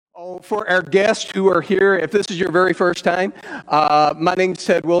Oh, for our guests who are here, if this is your very first time, my name is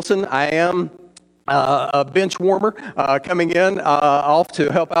Ted Wilson. I am a bench warmer coming in off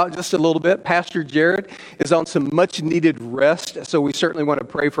to help out just a little bit. Pastor Jared is on some much needed rest, so we certainly want to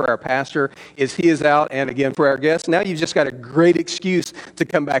pray for our pastor as he is out, and again for our guests. Now you've just got a great excuse to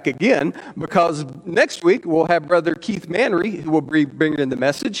come back again, because next week we'll have Brother Keith Manry who will be bringing in the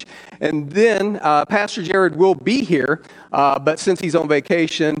message, and then Pastor Jared will be here, but since he's on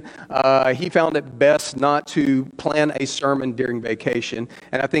vacation, he found it best not to plan a sermon during vacation,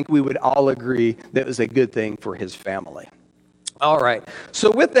 and I think we would all agree that was a good thing for his family. All right. So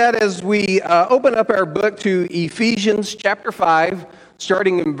with that, as we open up our book to Ephesians chapter 5,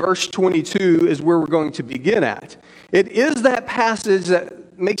 starting in verse 22 is where we're going to begin at. It is that passage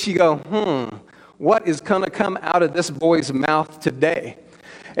that makes you go, what is going to come out of this boy's mouth today?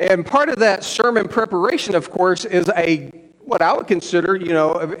 And part of that sermon preparation, of course, is what I would consider,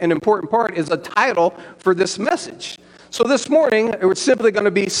 an important part is a title for this message. So this morning, it was simply going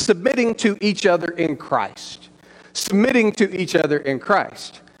to be submitting to each other in Christ. Submitting to each other in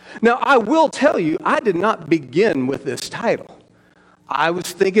Christ. Now, I will tell you, I did not begin with this title. I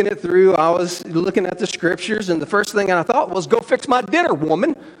was thinking it through. I was looking at the scriptures, and the first thing I thought was, go fix my dinner,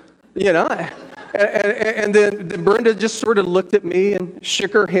 woman. And then Brenda just sort of looked at me and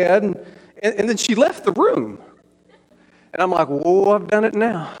shook her head, and then she left the room. And I'm like, whoa, I've done it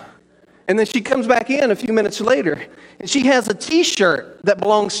now. And then she comes back in a few minutes later, and she has a T-shirt that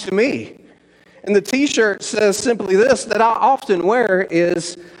belongs to me. And the T-shirt says simply this, that I often wear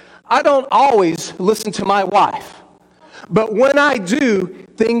is, I don't always listen to my wife, but when I do,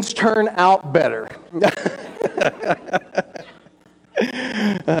 things turn out better.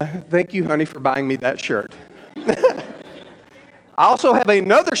 Thank you, honey, for buying me that shirt. I also have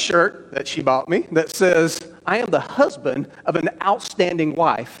another shirt that she bought me that says, I am the husband of an outstanding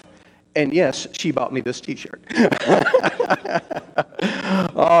wife. And yes, she bought me this T-shirt.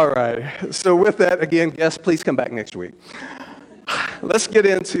 All right. So with that, again, guests, please come back next week. Let's get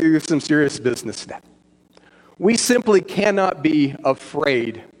into some serious business now. We simply cannot be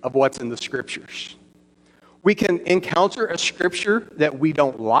afraid of what's in the Scriptures. We can encounter a Scripture that we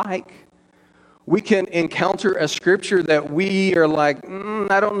don't like. We can encounter a Scripture that we are like,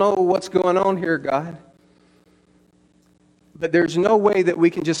 I don't know what's going on here, God. But there's no way that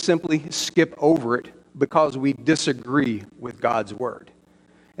we can just simply skip over it because we disagree with God's Word.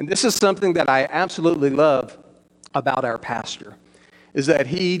 And this is something that I absolutely love about our pastor, is that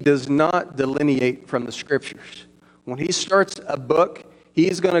he does not delineate from the Scriptures. When he starts a book,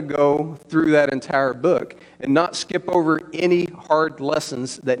 he's going to go through that entire book and not skip over any hard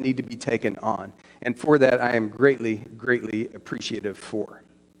lessons that need to be taken on. And for that, I am greatly, greatly appreciative for.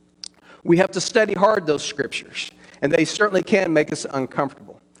 We have to study hard those Scriptures. And they certainly can make us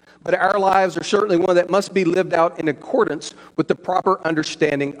uncomfortable. But our lives are certainly one that must be lived out in accordance with the proper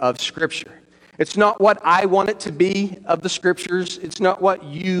understanding of Scripture. It's not what I want it to be of the Scriptures. It's not what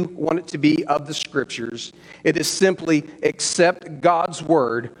you want it to be of the Scriptures. It is simply accept God's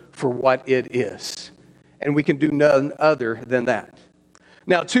Word for what it is. And we can do none other than that.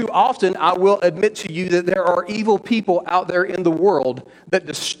 Now, too often, I will admit to you that there are evil people out there in the world that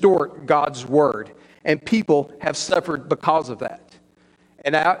distort God's Word. And people have suffered because of that.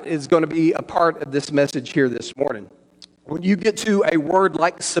 And that is going to be a part of this message here this morning. When you get to a word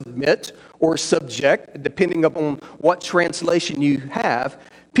like submit or subject, depending upon what translation you have,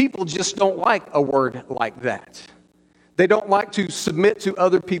 people just don't like a word like that. They don't like to submit to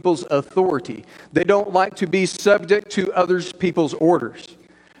other people's authority. They don't like to be subject to other people's orders.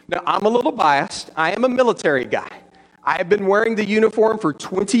 Now, I'm a little biased. I am a military guy. I have been wearing the uniform for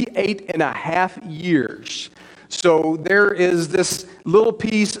 28 and a half years. So there is this little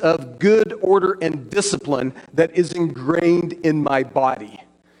piece of good order and discipline that is ingrained in my body.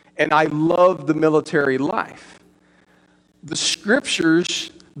 And I love the military life. The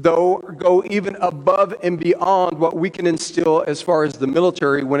Scriptures, though, go even above and beyond what we can instill as far as the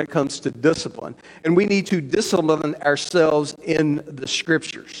military when it comes to discipline. And we need to discipline ourselves in the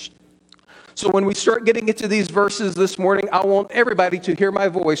Scriptures. So when we start getting into these verses this morning, I want everybody to hear my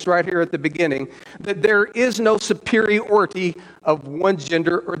voice right here at the beginning, that there is no superiority of one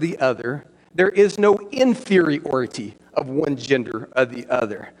gender or the other. There is no inferiority of one gender or the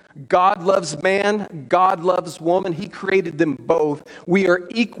other. God loves man, God loves woman. He created them both. We are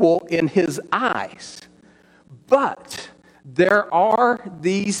equal in His eyes. But there are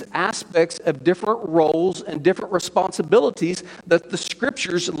these aspects of different roles and different responsibilities that the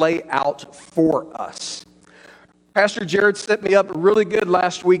Scriptures lay out for us. Pastor Jared set me up really good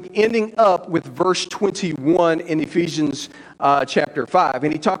last week, ending up with verse 21 in Ephesians chapter 5.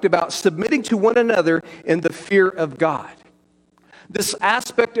 And he talked about submitting to one another in the fear of God. This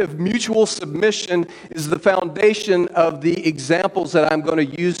aspect of mutual submission is the foundation of the examples that I'm going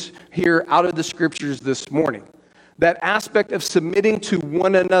to use here out of the scriptures this morning. That aspect of submitting to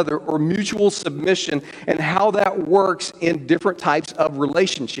one another, or mutual submission, and how that works in different types of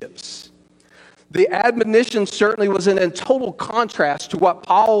relationships. The admonition certainly was in total contrast to what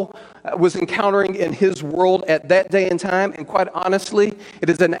Paul was encountering in his world at that day and time. And quite honestly, it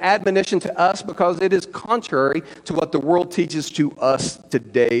is an admonition to us because it is contrary to what the world teaches to us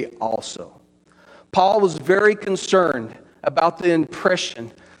today also. Paul was very concerned about the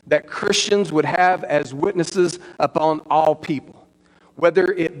impression that Christians would have as witnesses upon all people,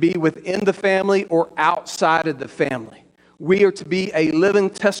 whether it be within the family or outside of the family. We are to be a living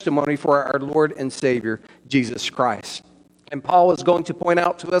testimony for our Lord and Savior, Jesus Christ. And Paul is going to point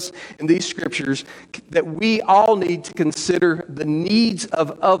out to us in these scriptures that we all need to consider the needs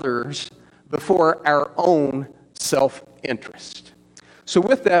of others before our own self-interest. So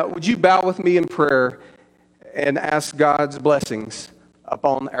with that, would you bow with me in prayer and ask God's blessings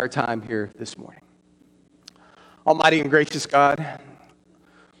upon our time here this morning? Almighty and gracious God,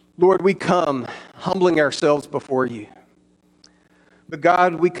 Lord, we come humbling ourselves before you. But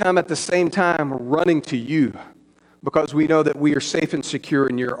God, we come at the same time running to you because we know that we are safe and secure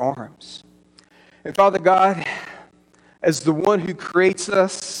in your arms. And Father God, as the one who creates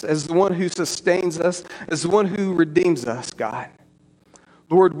us, as the one who sustains us, as the one who redeems us, God,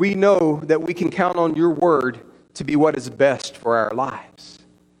 Lord, we know that we can count on your word to be what is best for our lives.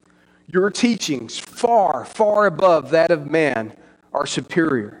 Your teachings, far, far above that of man, are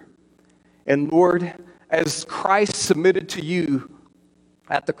superior. And Lord, as Christ submitted to you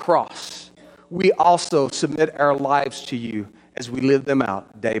at the cross, we also submit our lives to you as we live them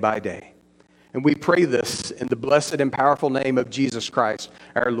out day by day. And we pray this in the blessed and powerful name of Jesus Christ,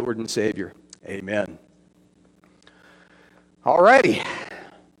 our Lord and Savior. Amen. All righty.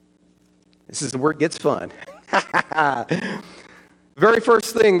 This is where it gets fun. Very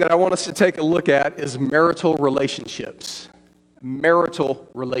first thing that I want us to take a look at is marital relationships. Marital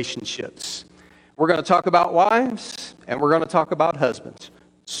relationships. We're going to talk about wives, and we're going to talk about husbands.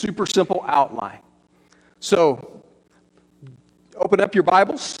 Super simple outline. So, open up your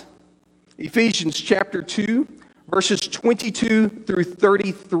Bibles. Ephesians chapter 2, verses 22 through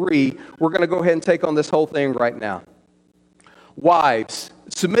 33. We're going to go ahead and take on this whole thing right now. Wives,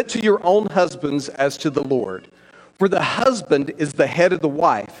 submit to your own husbands as to the Lord. For the husband is the head of the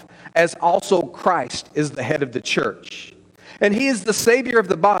wife, as also Christ is the head of the church. And he is the Savior of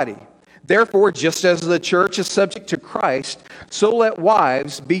the body. Therefore, just as the church is subject to Christ, so let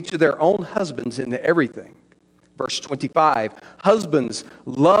wives be to their own husbands in everything. Verse 25, husbands,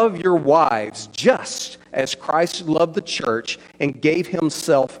 love your wives just as Christ loved the church and gave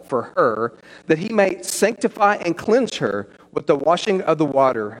himself for her, that he may sanctify and cleanse her with the washing of the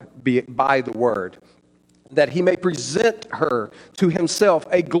water by the word, that he may present her to himself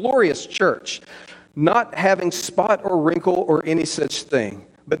a glorious church, not having spot or wrinkle or any such thing,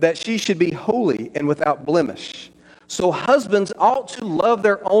 but that she should be holy and without blemish. So husbands ought to love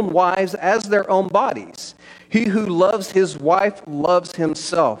their own wives as their own bodies. He who loves his wife loves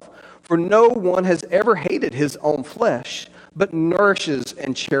himself. For no one has ever hated his own flesh, but nourishes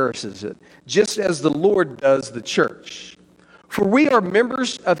and cherishes it, just as the Lord does the church. For we are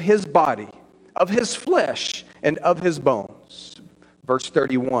members of his body, of his flesh, and of his bones. Verse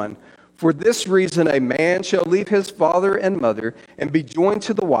 31. For this reason a man shall leave his father and mother and be joined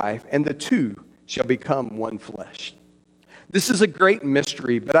to the wife, and the two shall become one flesh. This is a great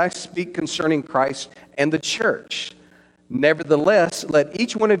mystery, but I speak concerning Christ and the church. Nevertheless, let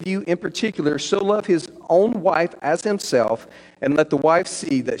each one of you in particular so love his own wife as himself, and let the wife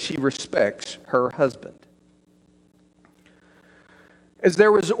see that she respects her husband. As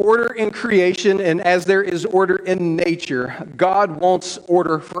there was order in creation and as there is order in nature, God wants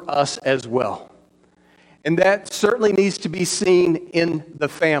order for us as well. And that certainly needs to be seen in the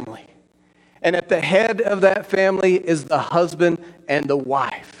family. And at the head of that family is the husband and the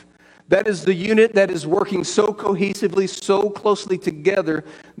wife. That is the unit that is working so cohesively, so closely together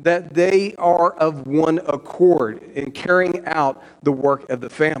that they are of one accord in carrying out the work of the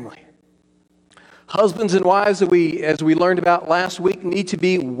family. Husbands and wives, as we learned about last week, need to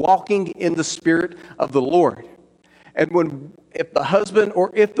be walking in the Spirit of the Lord. And if the husband or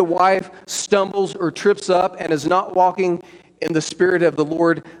if the wife stumbles or trips up and is not walking in the Spirit of the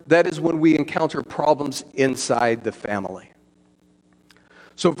Lord, that is when we encounter problems inside the family.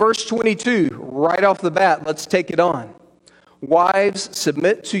 So verse 22, right off the bat, let's take it on. Wives,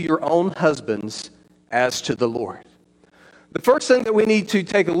 submit to your own husbands as to the Lord. The first thing that we need to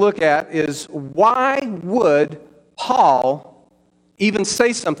take a look at is, why would Paul even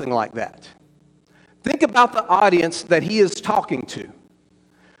say something like that? Think about the audience that he is talking to.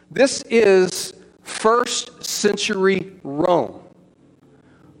 This is first century Rome.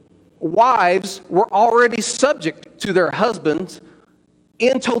 Wives were already subject to their husbands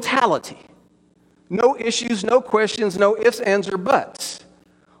in totality. No issues, no questions, no ifs, ands, or buts.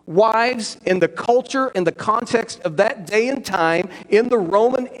 Wives, in the culture, in the context of that day and time, in the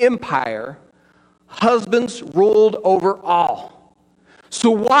Roman Empire, husbands ruled over all.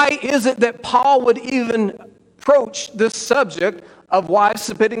 So why is it that Paul would even approach this subject of wives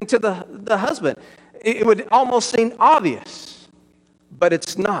submitting to the husband? It would almost seem obvious, but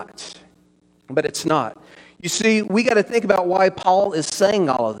it's not. But it's not. You see, we got to think about why Paul is saying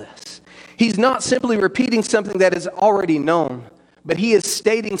all of this. He's not simply repeating something that is already known, but he is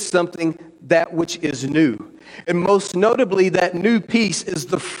stating something that which is new. And most notably, that new piece is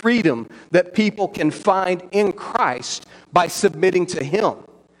the freedom that people can find in Christ by submitting to him.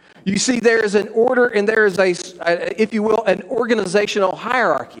 You see, there is an order and there is if you will, an organizational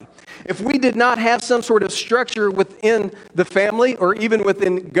hierarchy. If we did not have some sort of structure within the family or even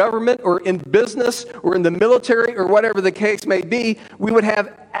within government or in business or in the military or whatever the case may be, we would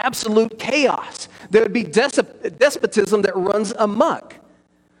have absolute chaos. There would be despotism that runs amok.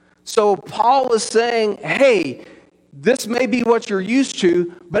 So Paul is saying, hey, this may be what you're used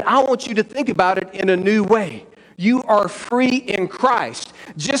to, but I want you to think about it in a new way. You are free in Christ.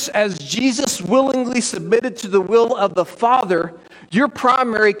 Just as Jesus willingly submitted to the will of the Father, your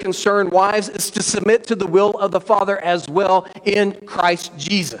primary concern, wives, is to submit to the will of the Father as well in Christ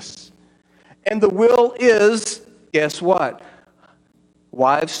Jesus. And the will is, guess what?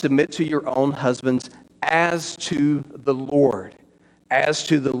 Wives, submit to your own husbands as to the Lord. As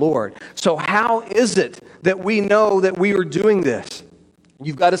to the Lord. So how is it that we know that we are doing this?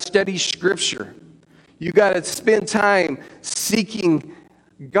 You've got to study Scripture. You've got to spend time seeking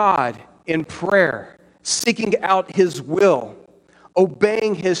God in prayer, seeking out His will,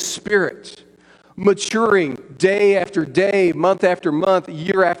 obeying His Spirit, maturing day after day, month after month,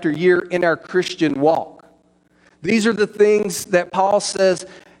 year after year in our Christian walk. These are the things that Paul says,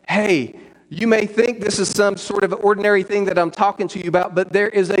 hey, you may think this is some sort of ordinary thing that I'm talking to you about, but there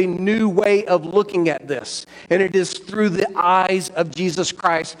is a new way of looking at this, and it is through the eyes of Jesus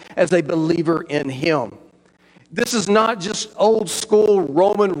Christ as a believer in Him. This is not just old school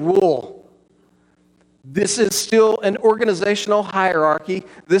Roman rule. This is still an organizational hierarchy.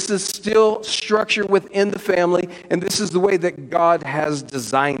 This is still structure within the family, and this is the way that God has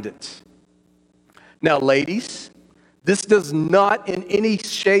designed it. Now, ladies, this does not in any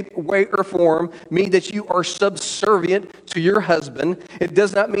shape, way, or form mean that you are subservient to your husband. It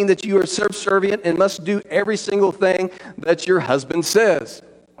does not mean that you are subservient and must do every single thing that your husband says.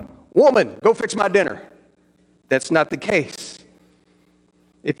 Woman, go fix my dinner. That's not the case.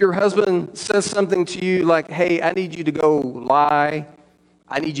 If your husband says something to you like, hey, I need you to go lie,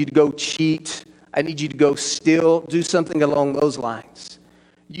 I need you to go cheat, I need you to go steal, do something along those lines,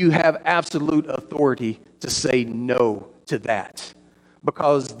 you have absolute authority to say no to that,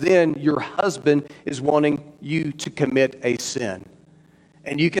 because then your husband is wanting you to commit a sin.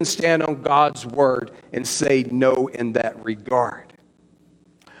 And you can stand on God's word and say no in that regard.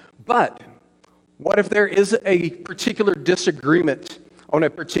 But what if there is a particular disagreement on a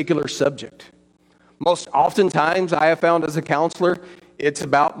particular subject? Most oftentimes, I have found as a counselor, it's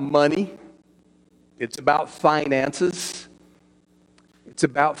about money, it's about finances, it's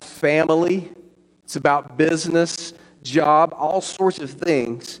about family, it's about business, job, all sorts of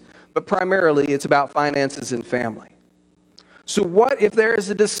things, but primarily it's about finances and family. So what if there is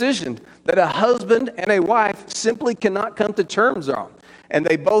a decision that a husband and a wife simply cannot come to terms on? And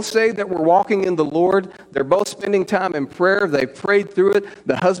they both say that we're walking in the Lord. They're both spending time in prayer. They've prayed through it.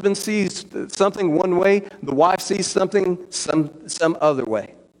 The husband sees something one way. The wife sees something some other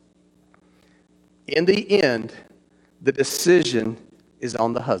way. In the end, the decision is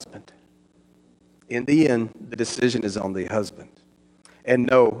on the husband. In the end, the decision is on the husband. And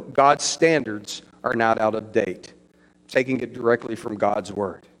no, God's standards are not out of date. Taking it directly from God's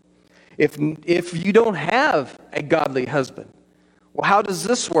word. If you don't have a godly husband, well, how does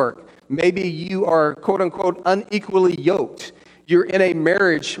this work? Maybe you are, quote unquote, unequally yoked. You're in a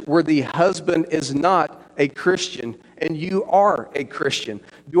marriage where the husband is not a Christian and you are a Christian.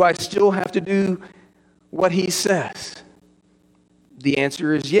 Do I still have to do what he says? The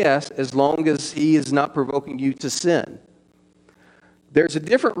answer is yes, as long as he is not provoking you to sin. There's a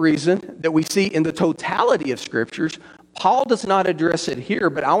different reason that we see in the totality of Scriptures. Paul does not address it here,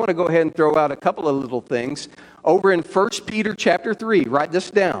 but I want to go ahead and throw out a couple of little things. Over in 1 Peter chapter 3, write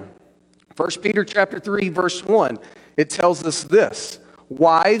this down. 1 Peter chapter 3, verse 1, it tells us this.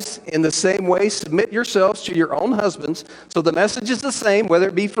 Wives, in the same way, submit yourselves to your own husbands. So the message is the same, whether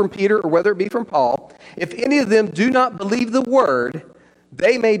it be from Peter or whether it be from Paul. If any of them do not believe the word,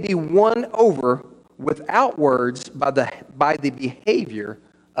 they may be won over without words by the behavior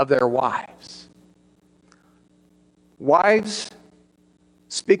of their wives. Wives,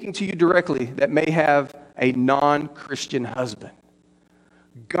 speaking to you directly, that may have a non-Christian husband.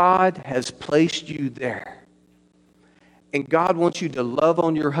 God has placed you there. And God wants you to love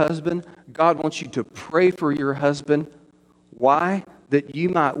on your husband. God wants you to pray for your husband. Why? That you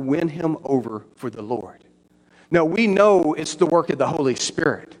might win him over for the Lord. Now, we know it's the work of the Holy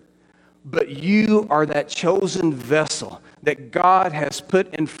Spirit. But you are that chosen vessel that God has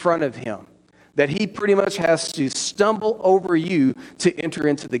put in front of him, that he pretty much has to stumble over you to enter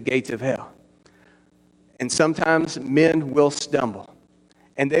into the gates of hell. And sometimes men will stumble.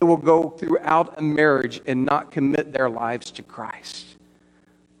 And they will go throughout a marriage and not commit their lives to Christ.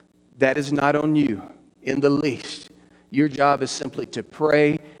 That is not on you in the least. Your job is simply to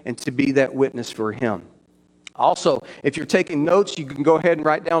pray and to be that witness for him. Also, if you're taking notes, you can go ahead and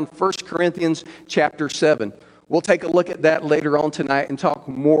write down 1 Corinthians chapter 7. We'll take a look at that later on tonight and talk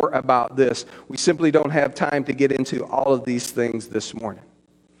more about this. We simply don't have time to get into all of these things this morning.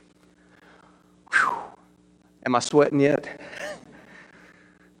 Whew. Am I sweating yet?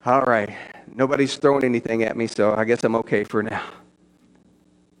 All right, nobody's throwing anything at me, so I guess I'm okay for now.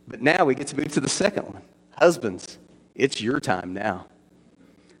 But now we get to move to the second one. Husbands, it's your time now.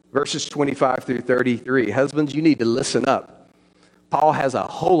 Verses 25 through 33. Husbands, you need to listen up. Paul has a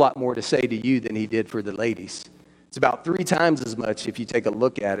whole lot more to say to you than he did for the ladies. It's about 3 times as much if you take a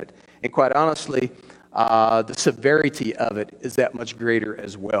look at it. And quite honestly, the severity of it is that much greater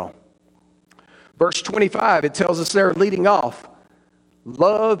as well. Verse 25, it tells us there leading off,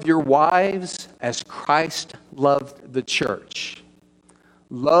 love your wives as Christ loved the church.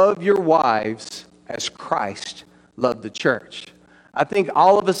 Love your wives as Christ loved the church. I think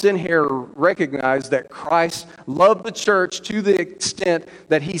all of us in here recognize that Christ loved the church to the extent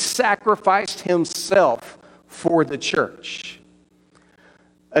that he sacrificed himself for the church.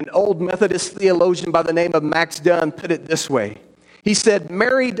 An old Methodist theologian by the name of Max Dunn put it this way. He said,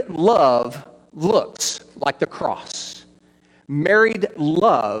 married love looks like the cross. Married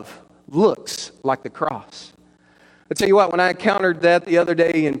love looks like the cross. I tell you what, when I encountered that the other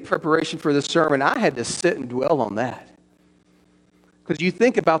day in preparation for the sermon, I had to sit and dwell on that. Because you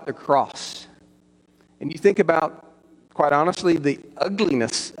think about the cross, and you think about, quite honestly, the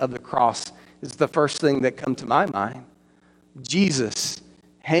ugliness of the cross is the first thing that comes to my mind. Jesus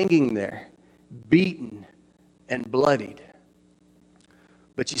hanging there, beaten and bloodied.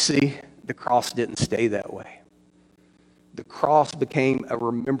 But you see, the cross didn't stay that way. The cross became a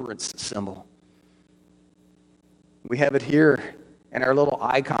remembrance symbol. We have it here in our little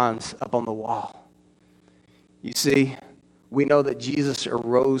icons up on the wall. You see, we know that Jesus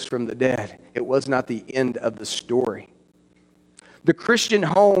arose from the dead. It was not the end of the story. The Christian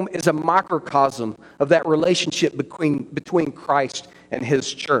home is a microcosm of that relationship between Christ and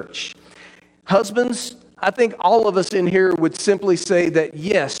his church. Husbands, I think all of us in here would simply say that,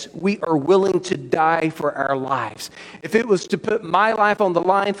 yes, we are willing to die for our lives. If it was to put my life on the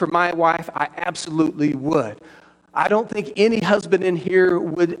line for my wife, I absolutely would. I don't think any husband in here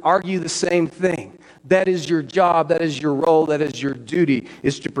would argue the same thing. That is your job, that is your role, that is your duty,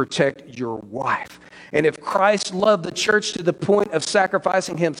 is to protect your wife. And if Christ loved the church to the point of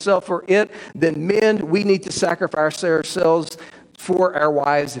sacrificing himself for it, then men, we need to sacrifice ourselves for our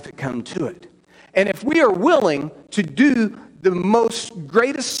wives if it comes to it. And if we are willing to do the most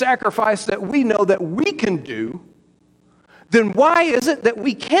greatest sacrifice that we know that we can do, then why is it that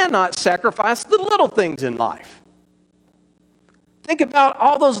we cannot sacrifice the little things in life? Think about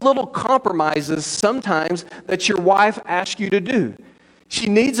all those little compromises sometimes that your wife asks you to do. She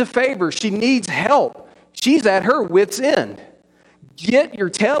needs a favor. She needs help. She's at her wit's end. Get your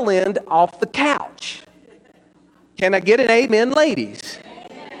tail end off the couch. Can I get an amen, ladies?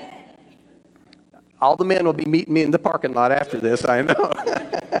 All the men will be meeting me in the parking lot after this, I know.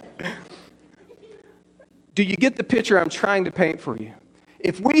 Do you get the picture I'm trying to paint for you?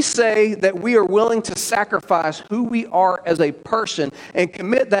 If we say that we are willing to sacrifice who we are as a person and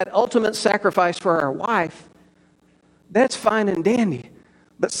commit that ultimate sacrifice for our wife, that's fine and dandy.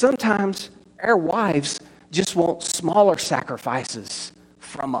 But sometimes our wives just want smaller sacrifices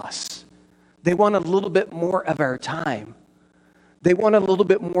from us. They want a little bit more of our time. They want a little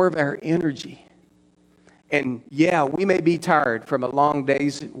bit more of our energy. And yeah, we may be tired from a long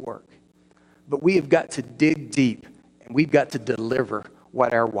day's at work, but we have got to dig deep and we've got to deliver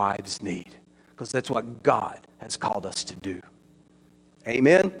what our wives need, because that's what God has called us to do.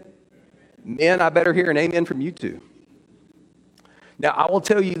 Amen? Men, I better hear an amen from you too. Now, I will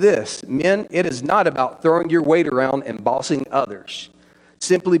tell you this, men, it is not about throwing your weight around and bossing others.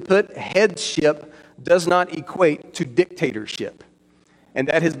 Simply put, headship does not equate to dictatorship. And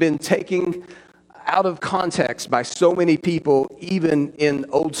that has been taken out of context by so many people, even in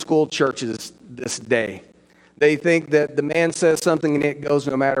old school churches this day. They think that the man says something and it goes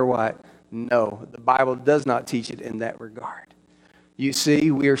no matter what. No, the Bible does not teach it in that regard. You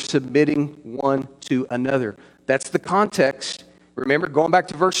see, we are submitting one to another. That's the context. Remember, going back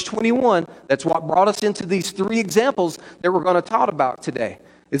to verse 21, that's what brought us into these three examples that we're going to talk about today,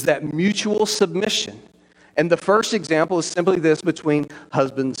 is that mutual submission. And the first example is simply this, between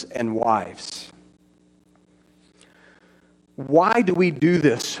husbands and wives. Why do we do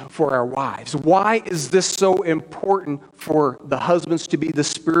this for our wives? Why is this so important for the husbands to be the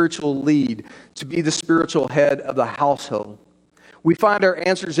spiritual lead, to be the spiritual head of the household? We find our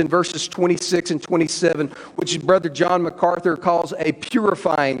answers in verses 26 and 27, which Brother John MacArthur calls a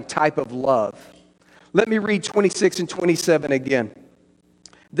purifying type of love. Let me read 26 and 27 again.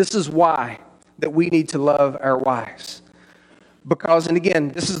 This is why that we need to love our wives. Because, and again,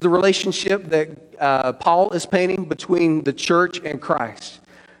 this is the relationship that Paul is painting between the church and Christ.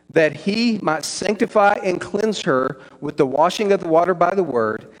 That he might sanctify and cleanse her with the washing of the water by the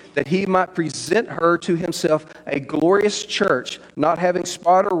word, that he might present her to himself a glorious church, not having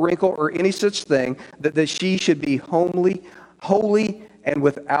spot or wrinkle or any such thing, that she should be holy and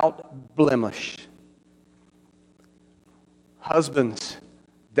without blemish. Husbands,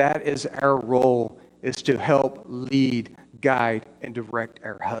 that is our role, is to help lead, guide, and direct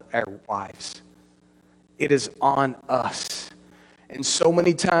our wives. It is on us. And so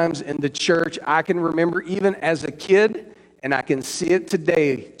many times in the church, I can remember even as a kid, and I can see it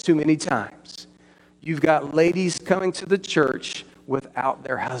today too many times. You've got ladies coming to the church without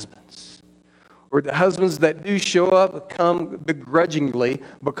their husbands. Or the husbands that do show up come begrudgingly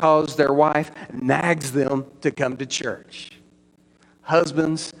because their wife nags them to come to church.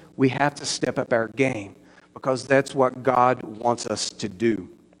 Husbands, we have to step up our game, because that's what God wants us to do.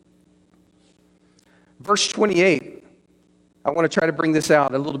 Verse 28, I want to try to bring this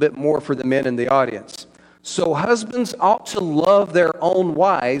out a little bit more for the men in the audience. So husbands ought to love their own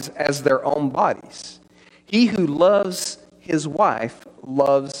wives as their own bodies. He who loves his wife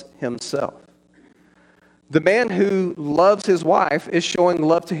loves himself. The man who loves his wife is showing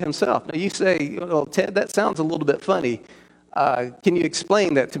love to himself. Now you say, well, Ted, that sounds a little bit funny. Can you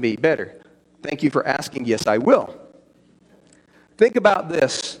explain that to me better? Thank you for asking. Yes, I will. Think about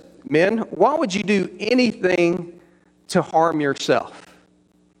this, men. Why would you do anything to harm yourself?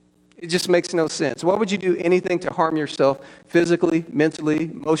 It just makes no sense. Why would you do anything to harm yourself physically, mentally,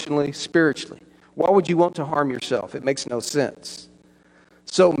 emotionally, spiritually? Why would you want to harm yourself? It makes no sense.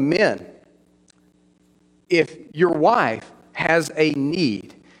 So men, if your wife has a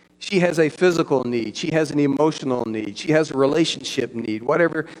need, she has a physical need, she has an emotional need, she has a relationship need,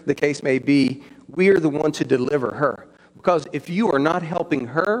 whatever the case may be, we are the one to deliver her. Because if you are not helping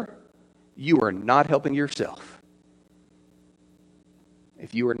her, you are not helping yourself.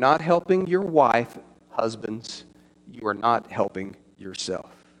 If you are not helping your wife, husbands, you are not helping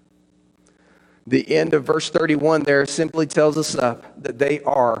yourself. The end of verse 31 there simply tells us that they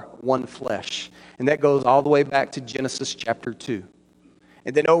are one flesh. And that goes all the way back to Genesis chapter 2.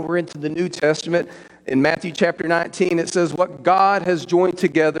 And then over into the New Testament, in Matthew chapter 19, it says, what God has joined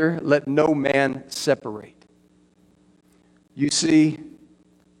together, let no man separate. You see,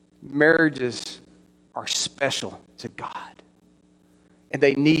 marriages are special to God. And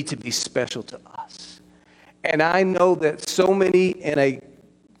they need to be special to us. And I know that so many in a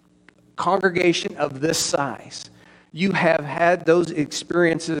congregation of this size, you have had those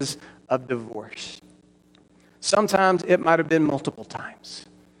experiences of divorce. Sometimes it might have been multiple times.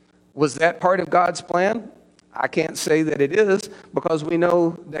 Was that part of God's plan? I can't say that it is, because we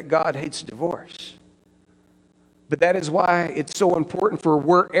know that God hates divorce. But that is why it's so important for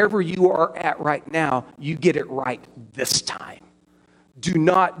wherever you are at right now, you get it right this time. Do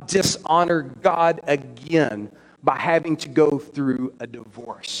not dishonor God again by having to go through a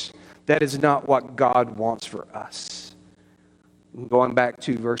divorce. That is not what God wants for us. Going back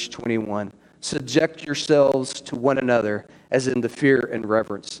to verse 21, subject yourselves to one another as in the fear and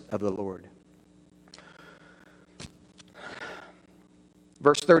reverence of the Lord.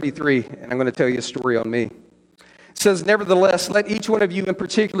 Verse 33, and I'm going to tell you a story on me. It says, nevertheless, let each one of you in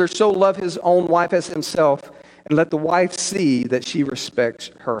particular so love his own wife as himself, and let the wife see that she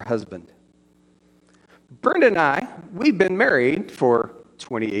respects her husband. Brenda and I, we've been married for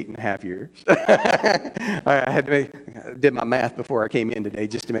 28 and a half years. I did my math before I came in today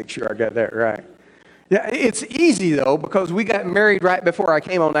just to make sure I got that right. Yeah, it's easy, though, because we got married right before I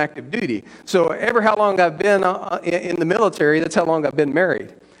came on active duty. So ever how long I've been in the military, that's how long I've been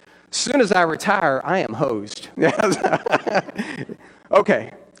married. As soon as I retire, I am hosed.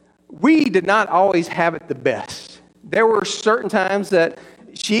 Okay, we did not always have it the best. There were certain times that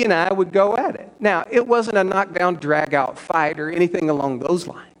she and I would go at it. Now, it wasn't a knockdown, drag-out fight or anything along those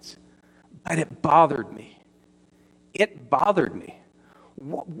lines, but it bothered me. It bothered me.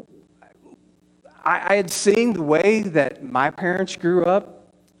 I had seen the way that my parents grew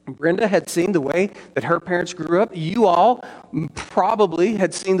up. Brenda had seen the way that her parents grew up. You all probably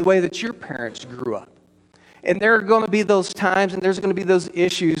had seen the way that your parents grew up. And there are going to be those times and there's going to be those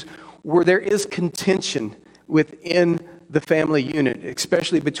issues where there is contention within the family unit,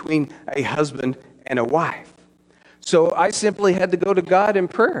 especially between a husband and a wife. So I simply had to go to God in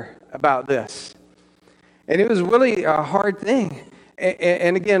prayer about this. And it was really a hard thing.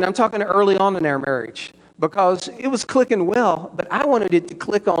 And again, I'm talking early on in our marriage because it was clicking well, but I wanted it to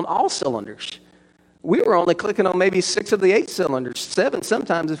click on all cylinders. We were only clicking on maybe 6 of the 8 cylinders, 7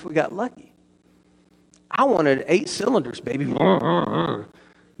 sometimes if we got lucky. I wanted 8 cylinders, baby.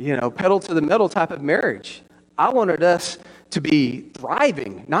 You know, pedal to the metal type of marriage. I wanted us to be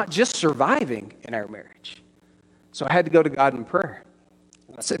thriving, not just surviving in our marriage. So I had to go to God in prayer.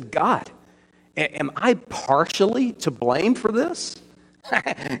 I said, God, am I partially to blame for this?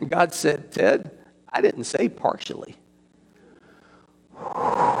 God said, Ted, I didn't say partially.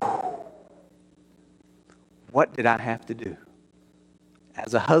 What did I have to do?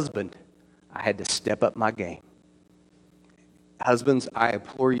 As a husband, I had to step up my game. Husbands, I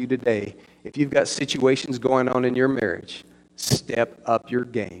implore you today, if you've got situations going on in your marriage, step up your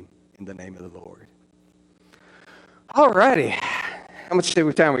game in the name of the Lord. All righty. How much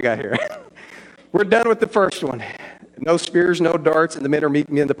time we got here? We're done with the first one. No spears, no darts, and the men are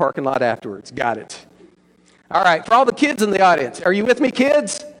meeting me in the parking lot afterwards. Got it. All right, for all the kids in the audience, are you with me,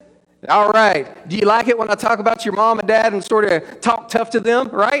 kids? All right. Do you like it when I talk about your mom and dad and sort of talk tough to them,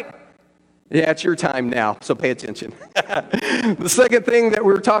 right? Yeah, it's your time now, so pay attention. The second thing that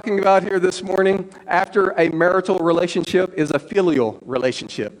we're talking about here this morning, after a marital relationship, is a filial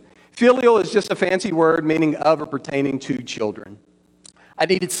relationship. Filial is just a fancy word meaning of or pertaining to children. I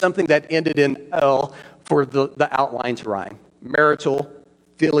needed something that ended in L for the outline to rhyme. Marital,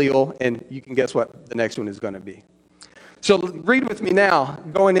 filial, and you can guess what the next one is going to be. So read with me now,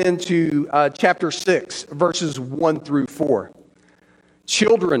 going into chapter 6, verses 1 through 4.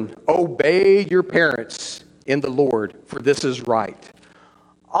 Children, obey your parents in the Lord, for this is right.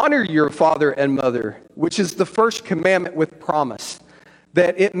 Honor your father and mother, which is the first commandment with promise,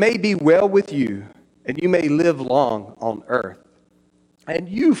 that it may be well with you, and you may live long on earth. And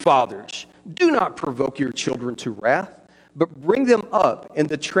you, fathers, do not provoke your children to wrath, but bring them up in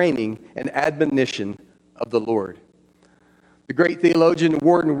the training and admonition of the Lord. The great theologian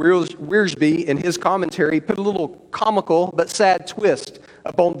Warren Wiersbe, in his commentary, put a little comical but sad twist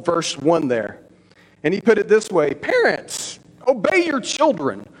upon verse 1 there. And he put it this way: parents, obey your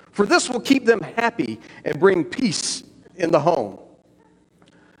children, for this will keep them happy and bring peace in the home.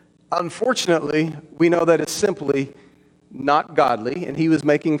 Unfortunately, we know that it's simply not godly, and he was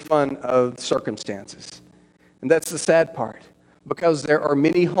making fun of circumstances. And that's the sad part, because there are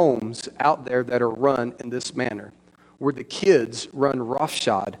many homes out there that are run in this manner, where the kids run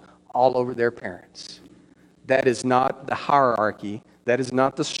roughshod all over their parents. That is not the hierarchy, that is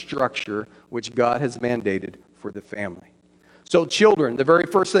not the structure which God has mandated for the family. So children, the very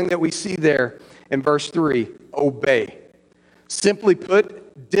first thing that we see there in verse 3, obey. Simply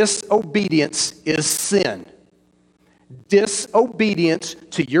put, disobedience is sin. Disobedience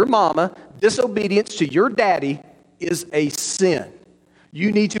to your mama, disobedience to your daddy is a sin.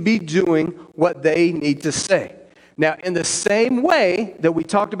 You need to be doing what they need to say. Now, in the same way that we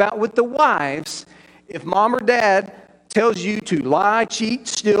talked about with the wives, if mom or dad tells you to lie, cheat,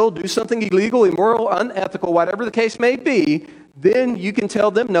 steal, do something illegal, immoral, unethical, whatever the case may be, then you can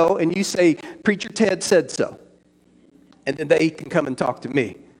tell them no, and you say, Preacher Ted said so. And then they can come and talk to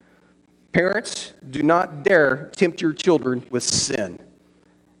me. Parents, do not dare tempt your children with sin,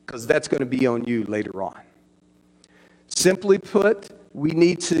 because that's going to be on you later on. Simply put, we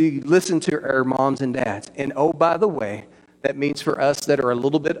need to listen to our moms and dads. And oh, by the way, that means for us that are a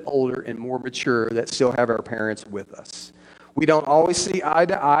little bit older and more mature that still have our parents with us. We don't always see eye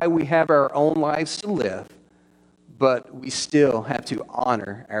to eye. We have our own lives to live. but we still have to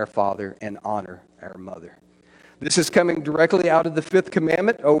honor our father and honor our mother. This is coming directly out of the fifth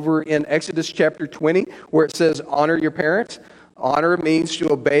commandment over in Exodus chapter 20, where it says, honor your parents. Honor means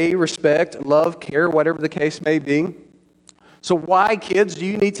to obey, respect, love, care, whatever the case may be. So why, kids, do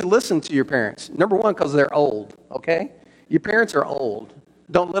you need to listen to your parents? Number one, because they're old, okay? Your parents are old.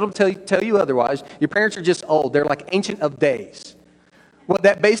 Don't let them tell you otherwise. Your parents are just old. They're like ancient of days. What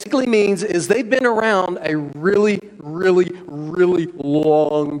that basically means is they've been around a really, really, really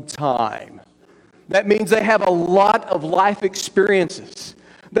long time. That means they have a lot of life experiences.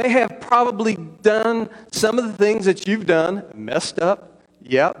 They have probably done some of the things that you've done, messed up.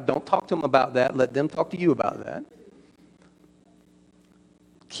 Yeah, don't talk to them about that. Let them talk to you about that.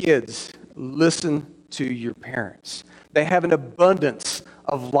 Kids, listen to your parents. They have an abundance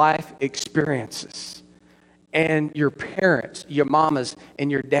of life experiences. And your parents, your mamas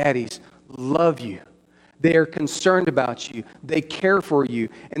and your daddies love you. They are concerned about you. They care for you.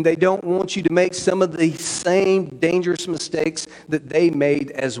 And they don't want you to make some of the same dangerous mistakes that they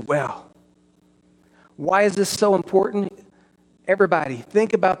made as well. Why is this so important? Everybody,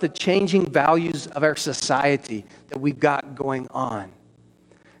 think about the changing values of our society that we've got going on.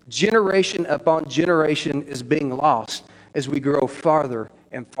 Generation upon generation is being lost as we grow farther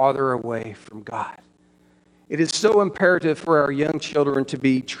and farther away from God. It is so imperative for our young children to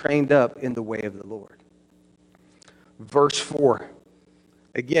be trained up in the way of the Lord. Verse 4.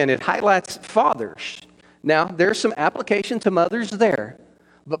 Again, it highlights fathers. Now, there's some application to mothers there,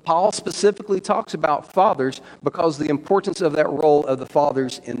 but Paul specifically talks about fathers because of the importance of that role of the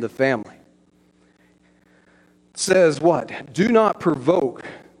fathers in the family. It says what? Do not provoke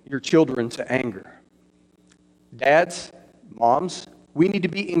your children to anger. Dads, moms, we need to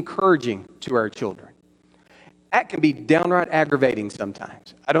be encouraging to our children. That can be downright aggravating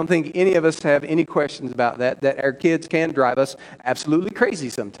sometimes. I don't think any of us have any questions about that our kids can drive us absolutely crazy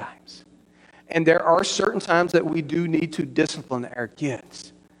sometimes. And there are certain times that we do need to discipline our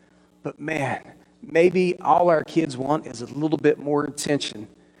kids. But man, maybe all our kids want is a little bit more attention,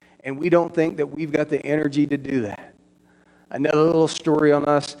 and we don't think that we've got the energy to do that. Another little story on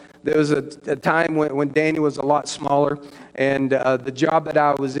us. There was a time when Danny was a lot smaller, and the job that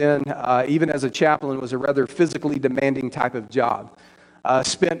I was in, even as a chaplain, was a rather physically demanding type of job.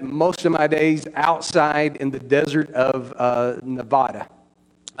 Spent most of my days outside in the desert of Nevada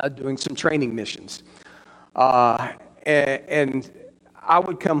doing some training missions. And I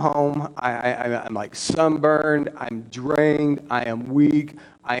would come home, I'm like sunburned, I'm drained, I am weak,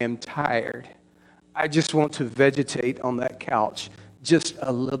 I am tired. I just want to vegetate on that couch just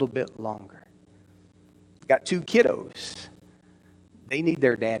a little bit longer. Got 2 kiddos. They need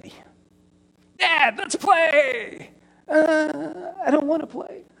their daddy. Dad, let's play. I don't want to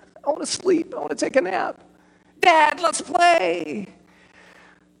play. I want to sleep. I want to take a nap. Dad, let's play.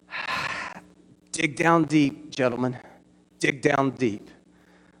 Dig down deep, gentlemen. Dig down deep.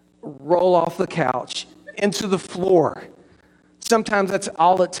 Roll off the couch into the floor. Sometimes that's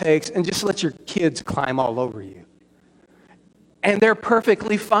all it takes, and just let your kids climb all over you. And they're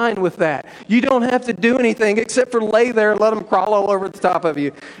perfectly fine with that. You don't have to do anything except for lay there and let them crawl all over the top of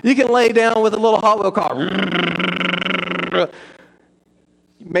you. You can lay down with a little Hot Wheel car.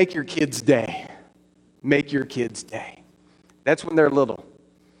 Make your kids' day. Make your kids' day. That's when they're little.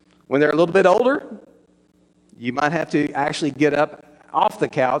 When they're a little bit older, you might have to actually get up off the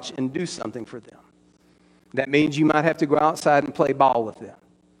couch and do something for them. That means you might have to go outside and play ball with them.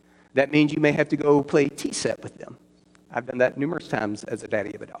 That means you may have to go play T-set with them. I've done that numerous times as a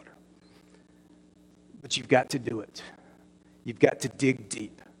daddy of a daughter. But you've got to do it. You've got to dig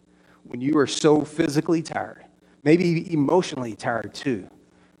deep. When you are so physically tired, maybe emotionally tired too,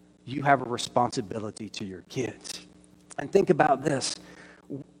 you have a responsibility to your kids. And think about this.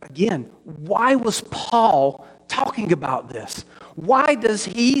 Again, why was Paul talking about this? Why does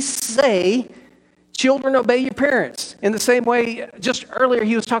he say, children, obey your parents? In the same way, just earlier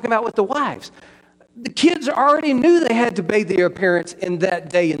he was talking about with the wives. The kids already knew they had to obey their parents in that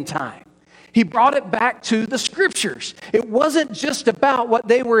day and time. He brought it back to the scriptures. It wasn't just about what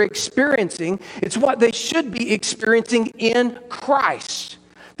they were experiencing. It's what they should be experiencing in Christ.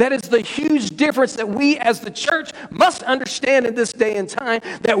 That is the huge difference that we as the church must understand in this day and time,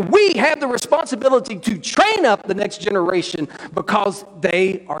 that we have the responsibility to train up the next generation because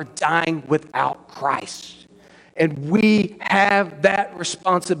they are dying without Christ. And we have that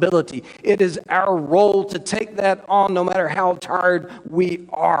responsibility. It is our role to take that on no matter how tired we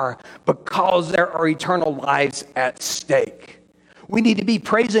are, because there are eternal lives at stake. We need to be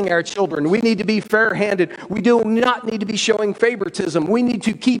praising our children. We need to be fair-handed. We do not need to be showing favoritism. We need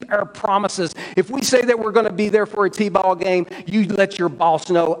to keep our promises. If we say that we're going to be there for a T-ball game, you let your boss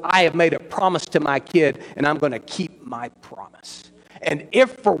know, I have made a promise to my kid, and I'm going to keep my promise. And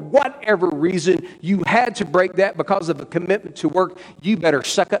if for whatever reason you had to break that because of a commitment to work, you better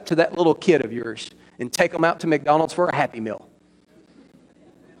suck up to that little kid of yours and take them out to McDonald's for a Happy Meal.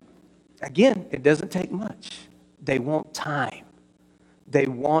 Again, it doesn't take much. They want time. They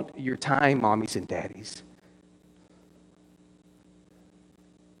want your time, mommies and daddies.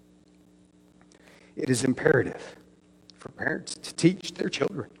 It is imperative for parents to teach their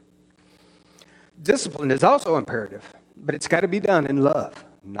children. Discipline is also imperative, but it's got to be done in love,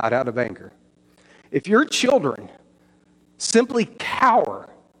 not out of anger. If your children simply cower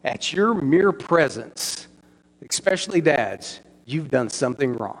at your mere presence, especially dads, you've done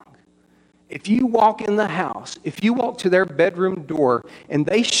something wrong. If you walk in the house, if you walk to their bedroom door and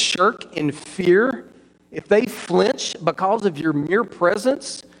they shirk in fear, if they flinch because of your mere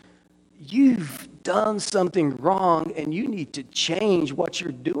presence, you've done something wrong and you need to change what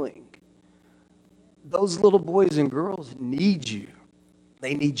you're doing. Those little boys and girls need you.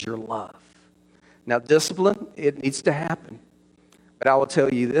 They need your love. Now, discipline, it needs to happen. But I will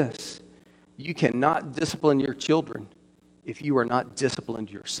tell you this. You cannot discipline your children if you are not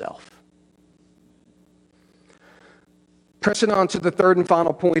disciplined yourself. Pressing on to the third and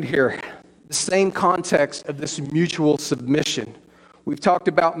final point here. The same context of this mutual submission. We've talked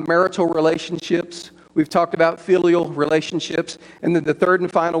about marital relationships. We've talked about filial relationships. And then the third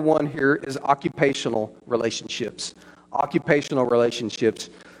and final one here is occupational relationships. Occupational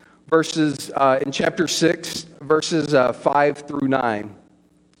relationships. Verses in chapter 6, verses 5 through 9.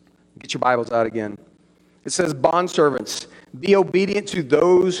 Get your Bibles out again. It says, bondservants, be obedient to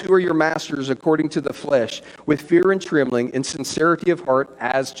those who are your masters according to the flesh, with fear and trembling, in sincerity of heart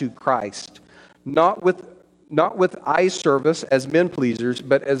as to Christ. Not with eye service as men pleasers,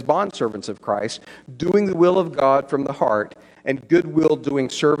 but as bondservants of Christ, doing the will of God from the heart, and goodwill doing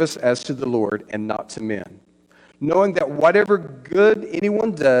service as to the Lord and not to men. Knowing that whatever good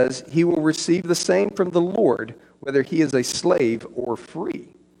anyone does, he will receive the same from the Lord, whether he is a slave or free.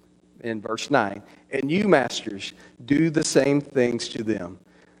 In verse 9, and you, masters, do the same things to them,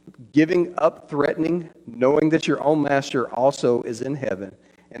 giving up threatening, knowing that your own master also is in heaven,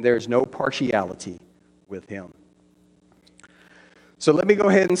 and there is no partiality with him. So let me go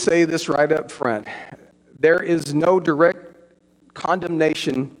ahead and say this right up front. There is no direct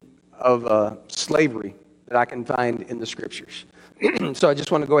condemnation of slavery that I can find in the scriptures. So I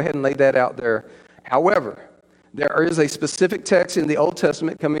just want to go ahead and lay that out there. However, there is a specific text in the Old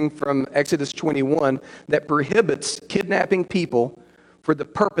Testament coming from Exodus 21 that prohibits kidnapping people for the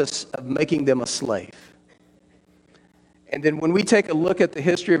purpose of making them a slave. And then when we take a look at the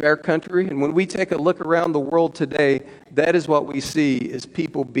history of our country, and when we take a look around the world today, that is what we see is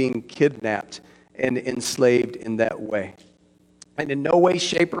people being kidnapped and enslaved in that way. And in no way,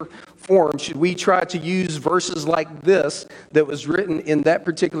 shape, or form should we try to use verses like this that was written in that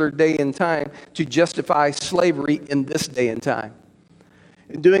particular day and time to justify slavery in this day and time.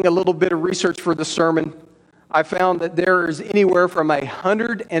 In doing a little bit of research for the sermon, I found that there is anywhere from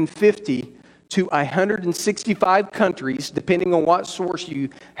 150 to 165 countries, depending on what source you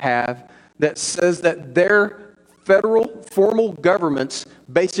have, that says that their federal formal governments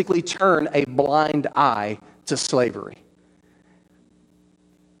basically turn a blind eye to slavery,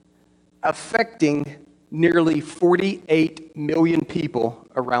 affecting nearly 48 million people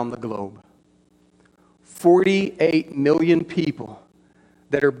around the globe. 48 million people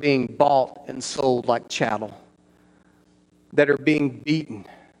that are being bought and sold like chattel, that are being beaten,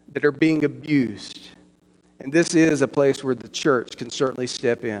 that are being abused. And this is a place where the church can certainly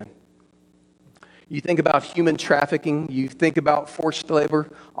step in. You think about human trafficking, you think about forced labor,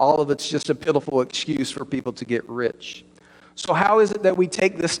 all of it's just a pitiful excuse for people to get rich. So how is it that we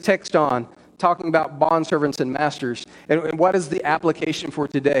take this text on, talking about bondservants and masters, and what is the application for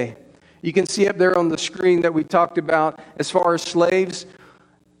today? You can see up there on the screen that we talked about as far as slaves.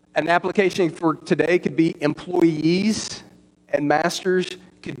 An application for today could be employees, and masters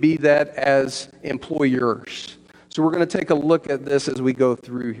could be that as employers. So we're going to take a look at this as we go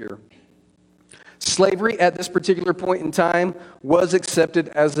through here. Slavery at this particular point in time was accepted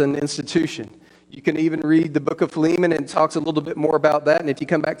as an institution. You can even read the book of Philemon, and it talks a little bit more about that. And if you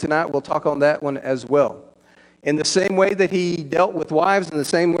come back tonight, we'll talk on that one as well. In the same way that he dealt with wives, in the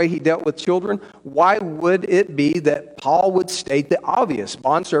same way he dealt with children, why would it be that Paul would state the obvious?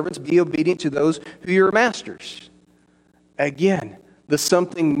 Bondservants, be obedient to those who are your masters. Again, the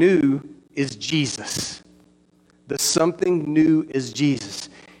something new is Jesus. The something new is Jesus.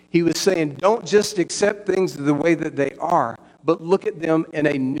 He was saying, don't just accept things the way that they are, but look at them in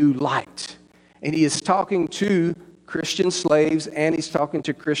a new light. And he is talking to Christian slaves, and he's talking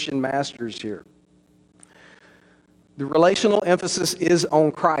to Christian masters here. The relational emphasis is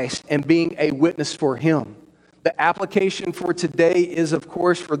on Christ and being a witness for him. The application for today is, of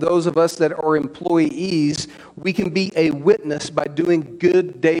course, for those of us that are employees, we can be a witness by doing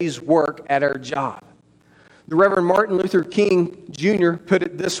good day's work at our job. The Reverend Martin Luther King Jr. put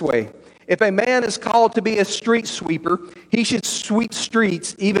it this way: if a man is called to be a street sweeper, he should sweep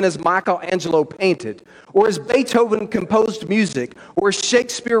streets even as Michelangelo painted, or as Beethoven composed music, or as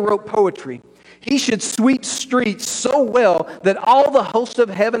Shakespeare wrote poetry. He should sweep streets so well that all the hosts of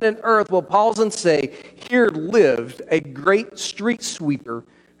heaven and earth will pause and say, here lived a great street sweeper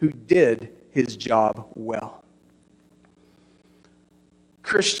who did his job well.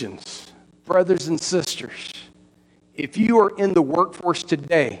 Christians, brothers and sisters, if you are in the workforce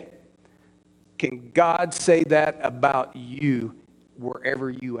today, can God say that about you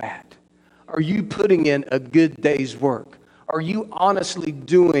wherever you at? Are you putting in a good day's work? Are you honestly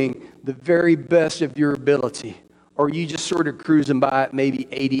doing the very best of your ability? Or are you just sort of cruising by at maybe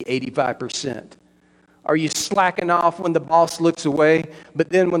 80, 85%? Are you slacking off when the boss looks away, but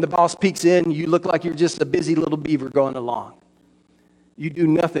then when the boss peeks in, you look like you're just a busy little beaver going along? You do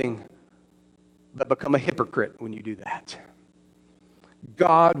nothing but become a hypocrite when you do that.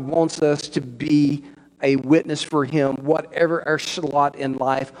 God wants us to be a witness for him, whatever our slot in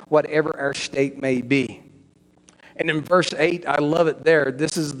life, whatever our state may be. And in verse 8, I love it there.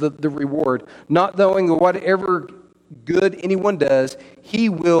 This is the reward. Not knowing whatever good anyone does, he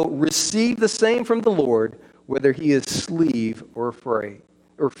will receive the same from the Lord, whether he is slave or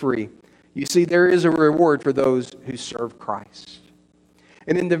free. You see, there is a reward for those who serve Christ.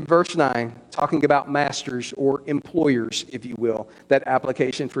 And in verse 9, talking about masters or employers, if you will, that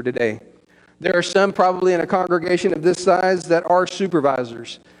application for today. There are some probably in a congregation of this size that are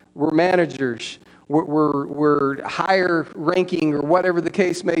supervisors, we're managers, we're higher ranking, or whatever the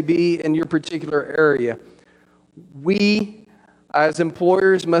case may be in your particular area. We, as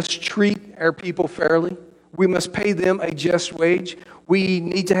employers, must treat our people fairly. We must pay them a just wage. We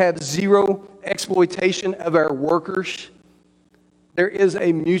need to have zero exploitation of our workers. There is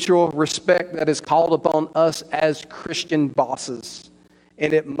a mutual respect that is called upon us as Christian bosses,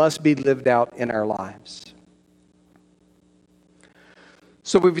 and it must be lived out in our lives.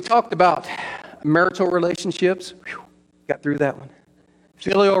 So we've talked about marital relationships. Got through that one.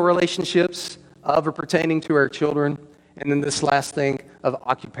 Filial relationships of or pertaining to our children. And then this last thing of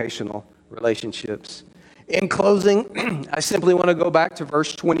occupational relationships. In closing, I simply want to go back to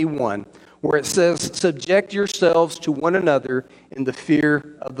verse 21, where it says, subject yourselves to one another in the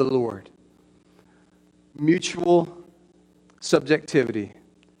fear of the Lord. Mutual subjectivity,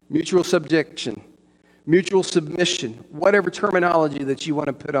 mutual subjection, mutual submission, whatever terminology that you want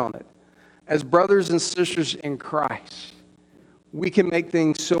to put on it. As brothers and sisters in Christ, we can make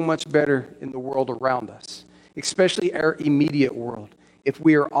things so much better in the world around us, especially our immediate world, if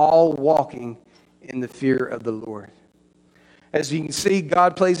we are all walking in the fear of the Lord. As you can see,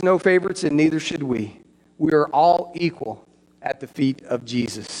 God plays no favorites, and neither should we. We are all equal at the feet of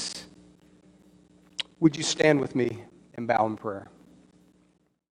Jesus. Would you stand with me and bow in prayer?